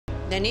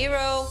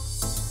Deniro.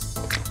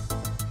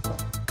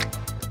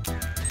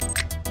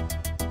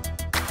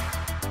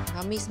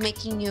 Mommy's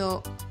making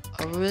you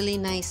a really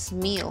nice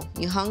meal.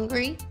 You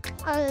hungry?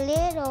 A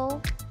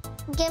little.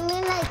 Give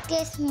me like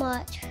this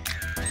much.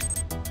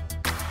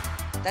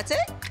 That's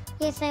it?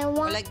 Yes, I Or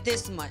want. like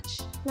this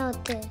much? No,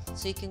 this.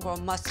 So you can grow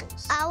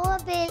muscles.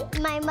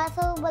 My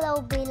muscle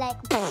will be like.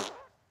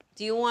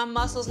 Do you want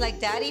muscles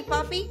like Daddy,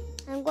 Papi?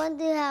 I'm going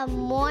to have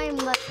more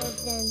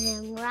muscles than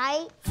him,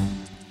 right?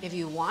 If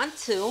you want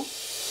to.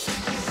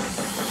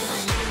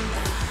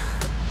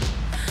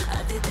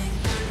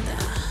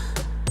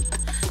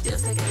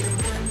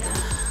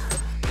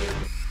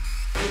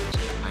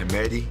 I'm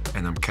Eddie,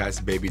 and I'm Cat's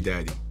baby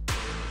daddy.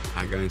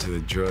 I got into the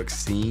drug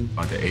scene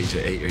at the age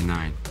of 8 or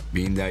 9.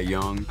 Being that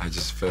young, I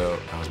just felt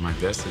that was my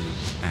destiny,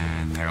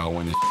 and I got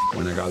one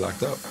when I got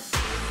locked up.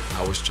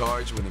 I was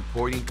charged with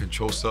importing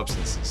controlled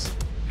substances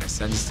and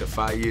sentenced to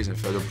 5 years in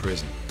federal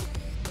prison.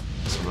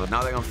 So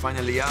now that I'm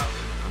finally out,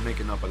 I'm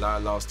making up a lot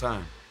of lost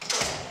time.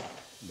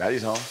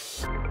 Daddy's home.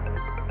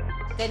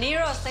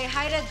 Deniro, say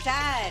hi to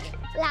Dad.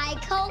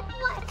 Like, oh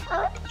my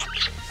God.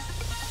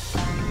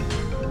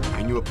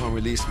 I knew upon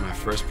release my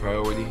first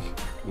priority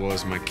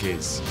was my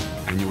kids.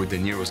 I knew with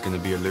Deniro was gonna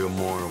be a little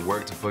more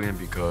work to put in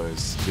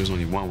because there was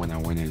only one when I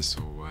went in,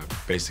 so I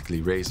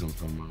basically raised him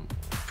from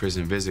a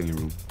prison visiting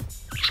room.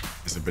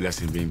 It's a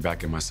blessing being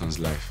back in my son's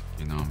life.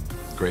 You know,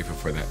 I'm grateful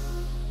for that.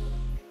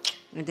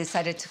 We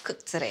decided to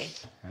cook today.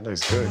 That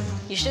looks good.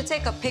 You should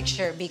take a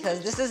picture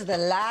because this is the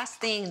last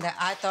thing that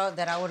I thought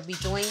that I would be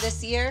doing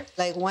this year.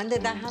 Like, when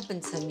did that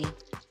happen to me?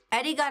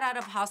 Eddie got out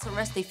of house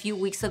arrest a few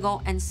weeks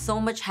ago, and so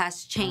much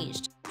has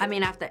changed. I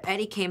mean, after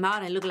Eddie came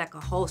out and looked like a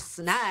whole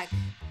snack,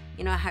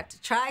 you know, I had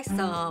to try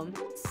some.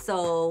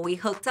 So we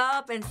hooked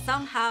up, and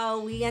somehow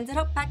we ended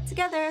up back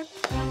together.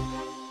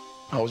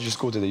 How was your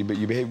school today?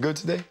 You behaved good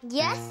today?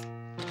 Yes?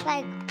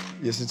 Like.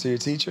 You listened to your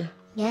teacher?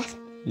 Yes.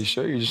 You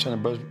sure? You're just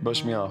trying to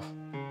brush me off?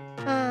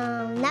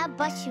 Not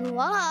brush you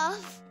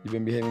off. You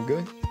been behaving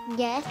good?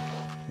 Yes.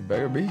 You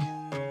better be.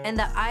 In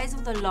the eyes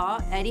of the law,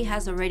 Eddie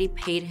has already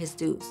paid his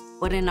dues.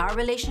 But in our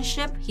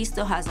relationship, he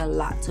still has a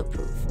lot to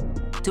prove.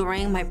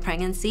 During my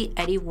pregnancy,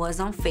 Eddie was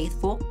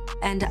unfaithful,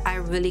 and I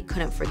really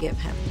couldn't forgive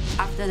him.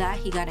 After that,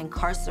 he got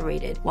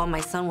incarcerated while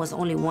my son was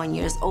only 1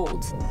 year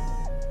old.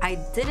 I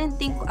didn't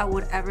think I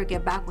would ever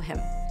get back with him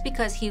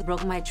because he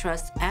broke my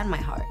trust and my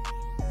heart.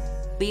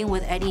 Being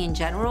with Eddie in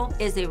general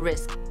is a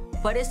risk,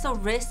 but it's a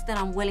risk that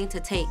I'm willing to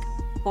take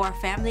for our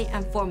family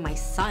and for my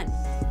son.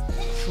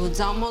 Food's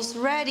almost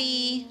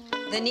ready.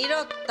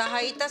 Deniro,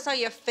 tajitas are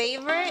your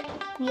favorite?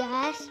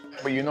 Yes.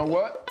 But you know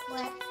what?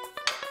 What?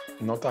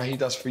 No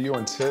tajitas for you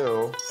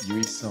until you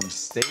eat some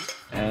steak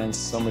and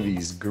some of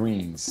these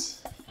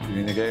greens.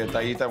 You're gonna get a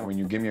tajita when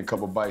you give me a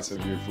couple bites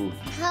of your food.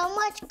 How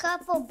much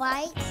couple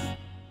bites?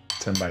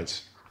 10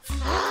 bites.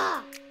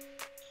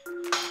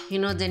 You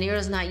know,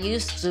 Deniro's not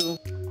used to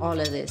all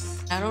of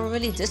this. I don't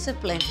really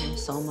discipline him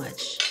so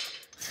much.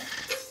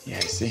 Yeah,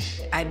 see?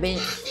 I've been...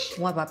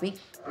 What, papi?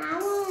 I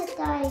want a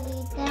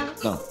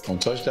tajita. No,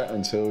 don't touch that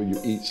until you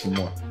eat some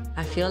more.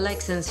 I feel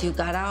like since you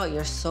got out,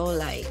 you're so,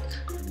 like,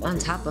 on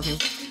top of him.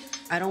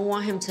 I don't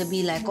want him to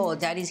be like, oh,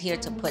 Daddy's here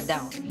to put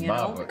down, you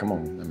know? But come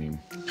on, I mean...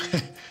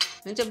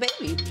 He's a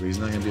baby. He's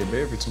not gonna be a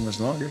baby for too much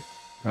longer,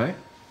 right?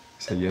 I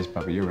said, yes,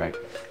 Papa, you're right.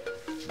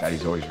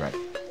 Daddy's always right.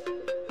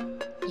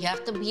 You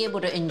have to be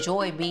able to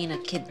enjoy being a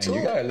kid, too.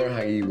 And you gotta learn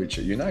how to eat with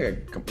your... You're not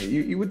gonna...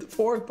 You eat with the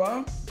fork,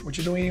 Bob. What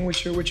you doing eating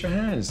with your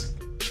hands?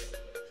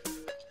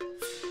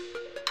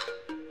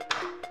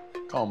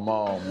 Come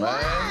on, man.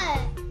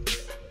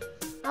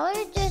 What?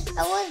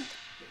 I was...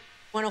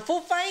 Want a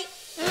food fight?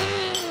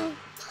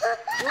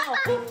 You want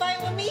a food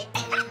fight with me?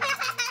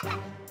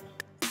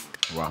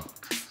 Wow.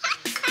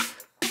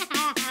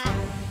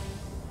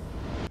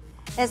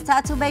 Es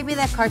Tatu Baby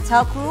de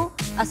Cartel Crew.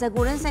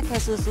 Asegúrense que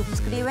se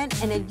suscriben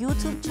en el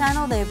YouTube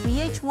channel de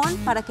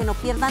VH1 para que no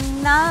pierdan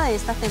nada de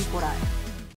esta temporada.